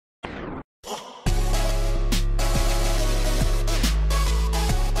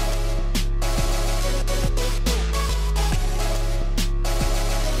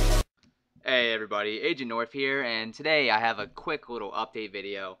everybody, Agent North here, and today I have a quick little update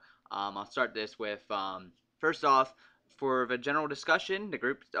video. I'll start this with, first off, for the general discussion, the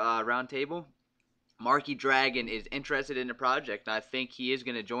group roundtable, Marky Dragon is interested in the project, and I think he is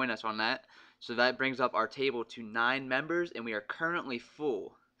going to join us on that. So that brings up our table to 9 members, and we are currently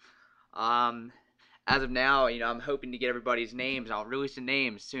full. As of now, I'm hoping to get everybody's names. I'll release the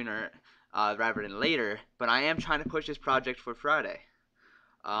names sooner rather than later, but I am trying to push this project for Friday.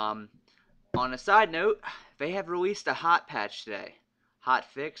 On a side note, they have released a hot patch today. Hot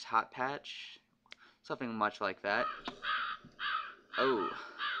fix, hot patch, something much like that. Oh.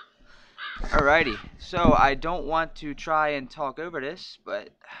 Alrighty, so I don't want to try and talk over this, but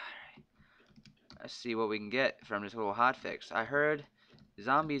let's see what we can get from this little hot fix. I heard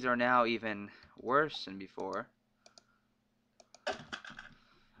zombies are now even worse than before.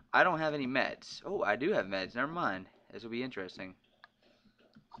 I don't have any meds. Oh, I do have meds. Never mind. This will be interesting.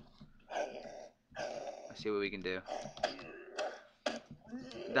 Let's see what we can do.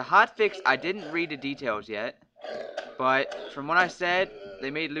 The hotfix, I didn't read the details yet, but from what I said,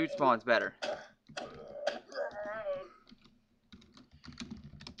 they made loot spawns better.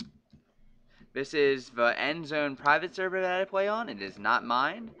 This is the End Zone private server that I play on. It is not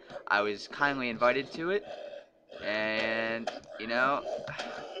mine. I was kindly invited to it, and oh,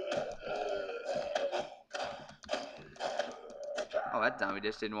 that zombie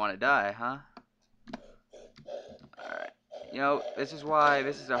just didn't want to die, huh? This is why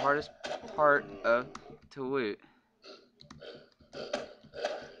this is the hardest part to loot.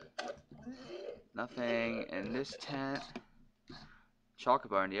 Nothing in this tent.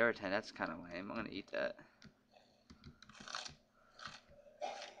 Chocolate bar in the other tent. That's kind of lame. I'm gonna eat that.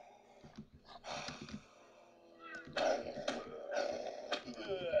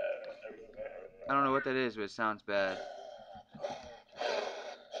 I don't know what that is, but it sounds bad.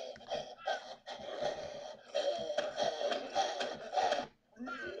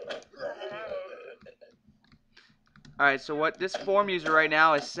 Alright, so what this form user right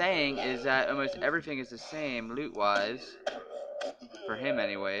now is saying is that almost everything is the same loot-wise. For him,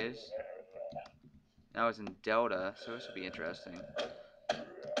 anyways. Now it's in Delta, so this will be interesting.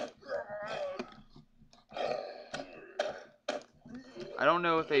 I don't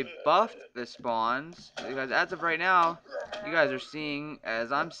know if they buffed the spawns, because as of right now, you guys are seeing,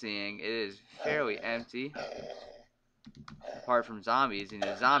 as I'm seeing, it is fairly empty. Apart from zombies,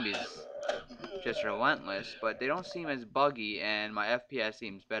 zombies just relentless, but they don't seem as buggy, and my FPS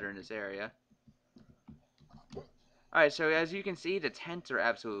seems better in this area. Alright, so as you can see, the tents are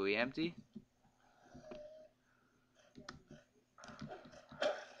absolutely empty.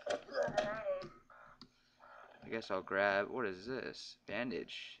 I guess I'll grab, what is this?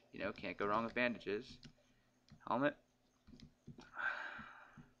 Bandage. Can't go wrong with bandages. Helmet.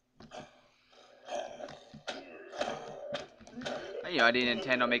 I didn't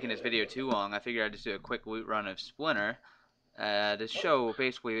intend on making this video too long. I figured I'd just do a quick loot run of Splinter. To show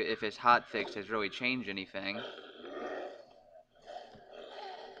basically if his hotfix has really changed anything.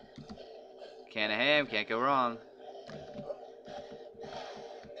 Can of ham, can't go wrong.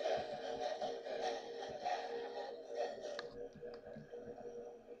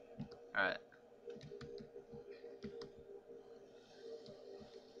 Alright.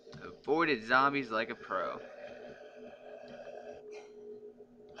 Avoided zombies like a pro.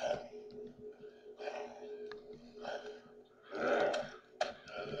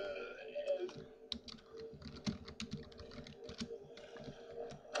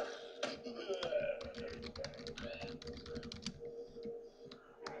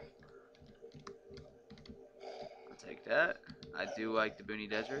 Take that. I do like the Boony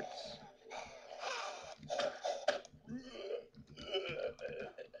Deserts.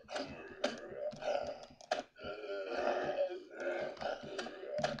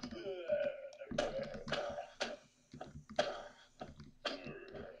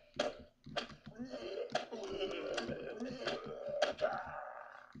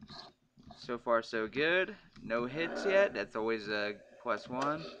 So far so good. No hits yet. That's always a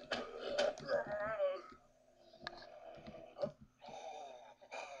 +1.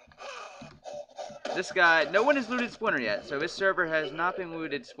 This guy, no one has looted Splinter yet, so this server has not been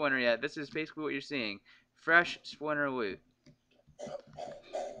looted Splinter yet. This is basically what you're seeing. Fresh Splinter loot.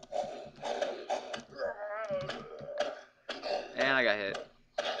 And I got hit.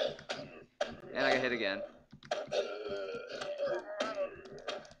 And I got hit again.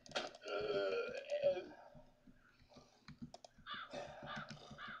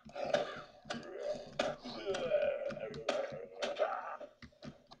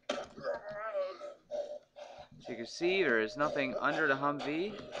 So you can see there is nothing under the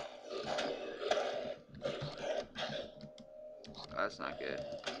Humvee. that's not good.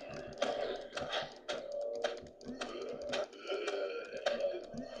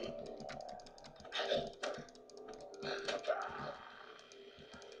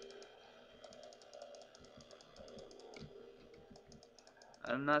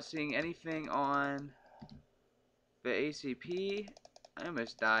 I'm not seeing anything on the ACP. I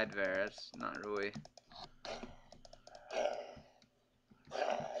almost died there. That's not really.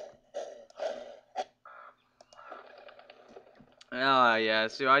 Oh yeah,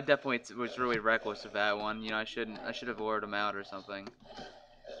 so I definitely was really reckless with that one. You know, I should have lured him out or something.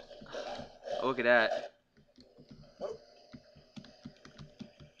 Oh, look at that.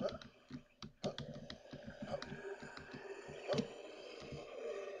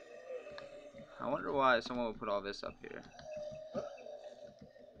 I wonder why someone would put all this up here.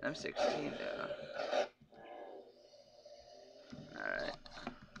 M16 though. Alright.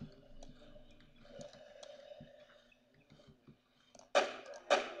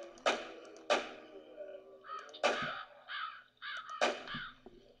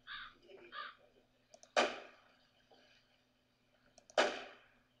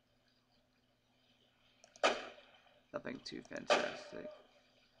 Nothing too fantastic.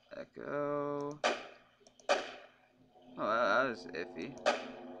 Echo. Oh, that was iffy.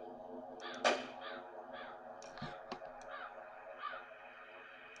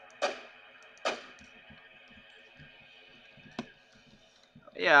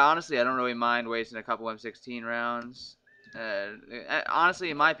 Yeah, honestly, I don't really mind wasting a couple M16 rounds. Honestly,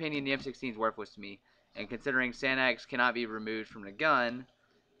 in my opinion, the M16 is worthless to me. And considering Sanax cannot be removed from the gun,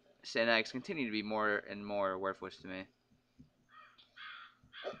 Sanax continue to be more and more worthless to me.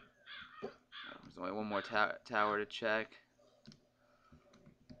 There's only one more tower to check.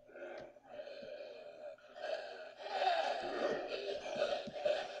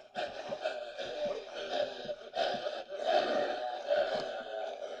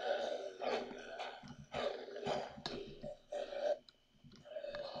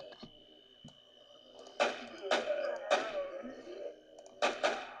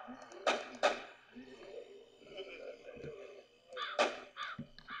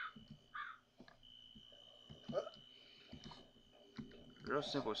 Real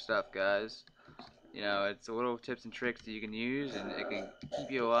simple stuff, guys. You know, it's a little tips and tricks that you can use, and it can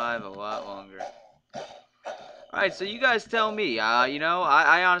keep you alive a lot longer. Alright, so you guys tell me. You know,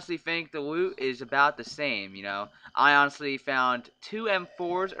 I honestly think the loot is about the same, you know. I honestly found 2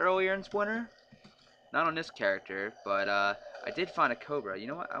 M4s earlier in Splinter. Not on this character, but I did find a Cobra. You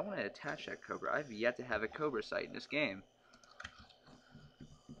know what? I want to attach that Cobra. I've yet to have a Cobra sight in this game.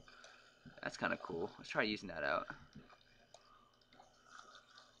 That's kind of cool. Let's try using that out.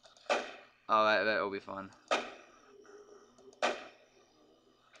 Oh, that will be fun.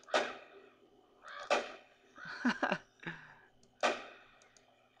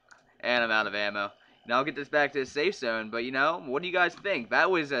 And I'm out of ammo. Now I'll get this back to the safe zone, but you know, what do you guys think? That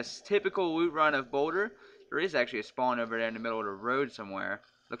was a typical loot run of Boulder. There is actually a spawn over there in the middle of the road somewhere.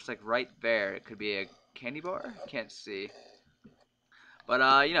 Looks like right there. It could be a candy bar? Can't see.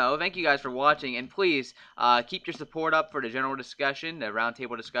 But, you know, thank you guys for watching, and please, keep your support up for the general discussion, the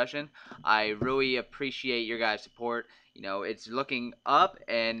roundtable discussion. I really appreciate your guys' support. You know, it's looking up,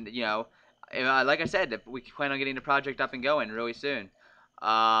 and, you know, like I said, we plan on getting the project up and going really soon.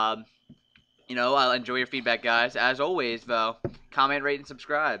 You know, I'll enjoy your feedback, guys. As always, though, comment, rate, and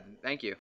subscribe. Thank you.